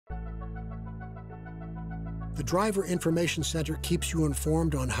The Driver Information Center keeps you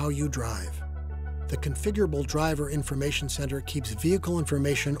informed on how you drive. The Configurable Driver Information Center keeps vehicle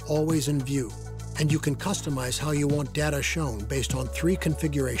information always in view, and you can customize how you want data shown based on 3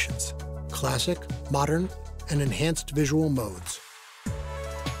 configurations: Classic, Modern, and Enhanced visual modes.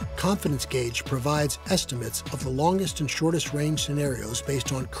 Confidence Gauge provides estimates of the longest and shortest range scenarios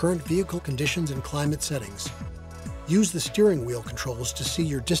based on current vehicle conditions and climate settings. Use the steering wheel controls to see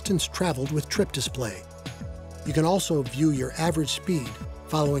your distance traveled with Trip Display. You can also view your average speed,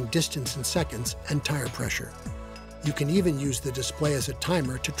 following distance in seconds and tire pressure. You can even use the display as a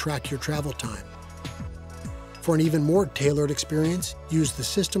timer to track your travel time. For an even more tailored experience, use the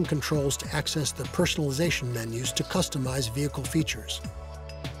system controls to access the personalization menus to customize vehicle features.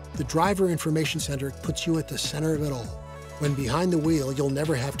 The Driver Information Center puts you at the center of it all. When behind the wheel, you'll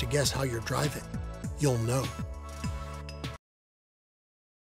never have to guess how you're driving. You'll know.